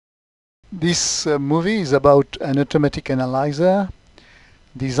This movie is about an automatic analyzer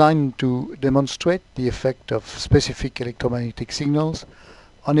designed to demonstrate the effect of specific electromagnetic signals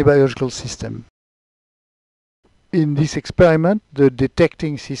on a biological system. In this experiment, the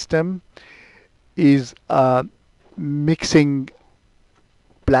detecting system is mixing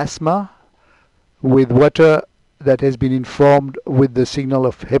plasma with water that has been informed with the signal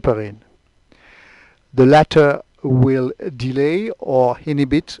of heparin. The latter will delay or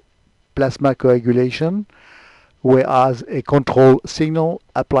inhibit plasma coagulation, whereas a control signal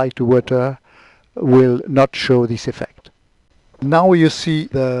applied to water will not show this effect. Now you see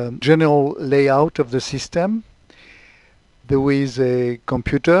the general layout of the system. There is a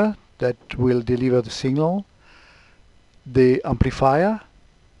computer that will deliver the signal, the amplifier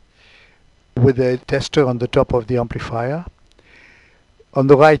with a tester on the top of the amplifier. On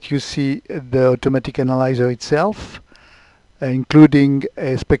the right you see the automatic analyzer itself, including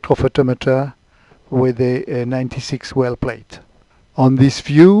a spectrophotometer with a 96 well plate. On this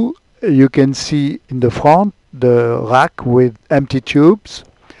view you can see in the front the rack with empty tubes,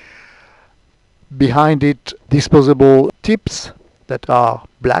 behind it disposable tips that are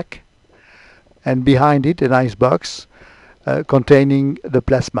black, and behind it an ice box containing the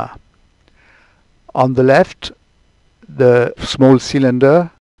plasma. On the left, the small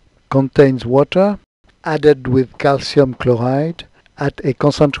cylinder contains water added with calcium chloride at a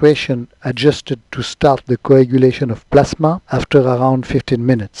concentration adjusted to start the coagulation of plasma after around 15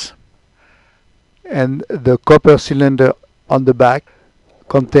 minutes. And the copper cylinder on the back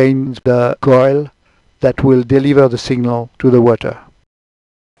contains the coil that will deliver the signal to the water.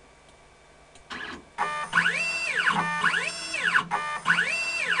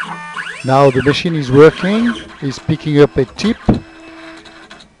 Now the machine is working, is picking up a tip,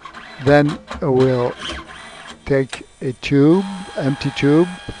 then we'll take a tube, empty tube,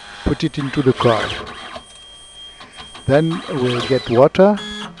 put it into the coil. Then we'll get water,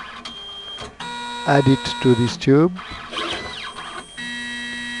 add it to this tube,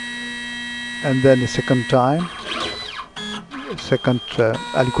 and then a second time, a second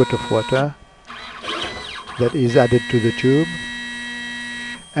aliquot of water that is added to the tube.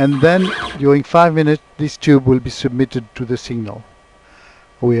 And then during 5 minutes this tube will be submitted to the signal.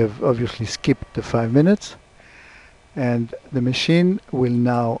 We have obviously skipped the 5 minutes, and the machine will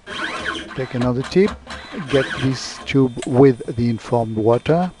now take another tip, get this tube with the informed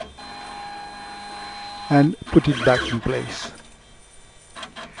water and put it back in place.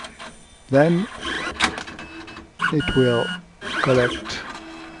 Then it will collect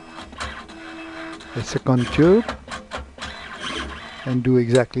a second tube and do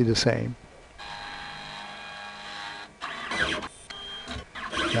exactly the same.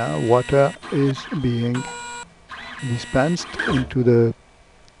 Now water is being dispensed into the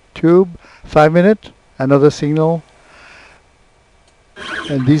tube. 5 minutes, another signal,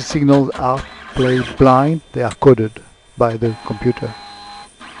 and these signals are played blind, they are coded by the computer.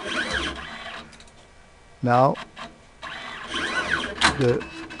 Now the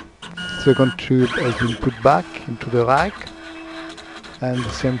second tube has been put back into the rack, and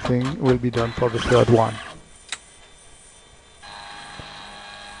the same thing will be done for the third one.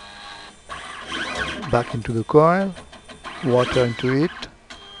 Back into the coil, water into it,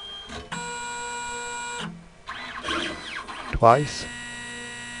 twice.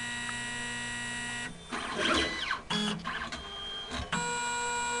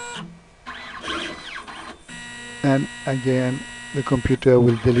 And again the computer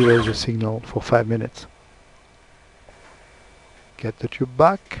will deliver the signal for 5 minutes. Get the tube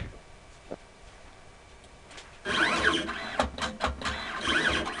back.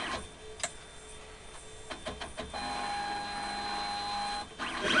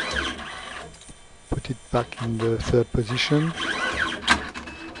 Put it back in the third position.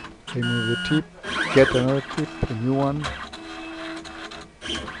 Remove the tip. Get another tip, a new one.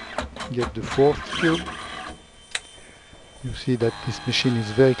 Get the fourth tube. You see that this machine is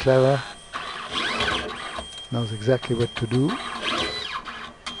very clever. Knows exactly what to do.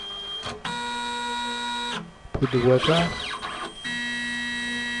 Put the water.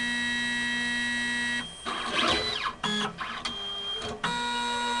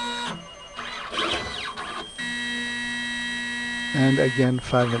 And again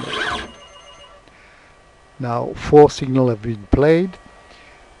 5 minutes. Now 4 signals have been played.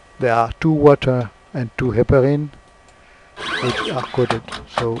 There are 2 water and 2 heparin, which are coded.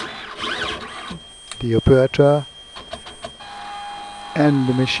 So the operator and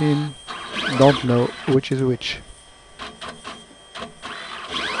the machine don't know which is which.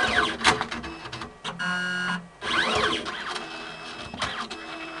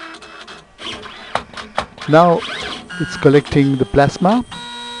 Now it's collecting the plasma,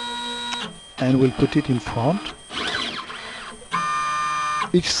 and we'll put it in front.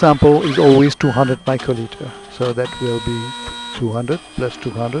 Each sample is always 200 microliter, so that will be 200 plus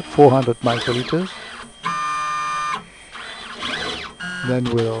 200, 400 microliters. Then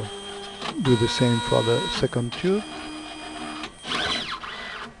we'll do the same for the second tube.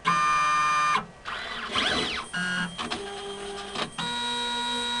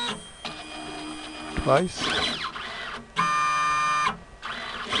 Twice.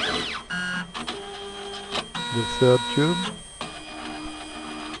 The third tube.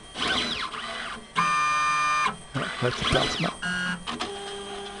 That's the plasma.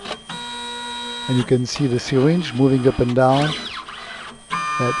 And you can see the syringe moving up and down.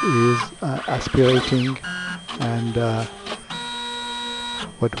 That is aspirating and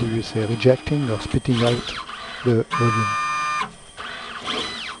what would you say, rejecting or spitting out the volume.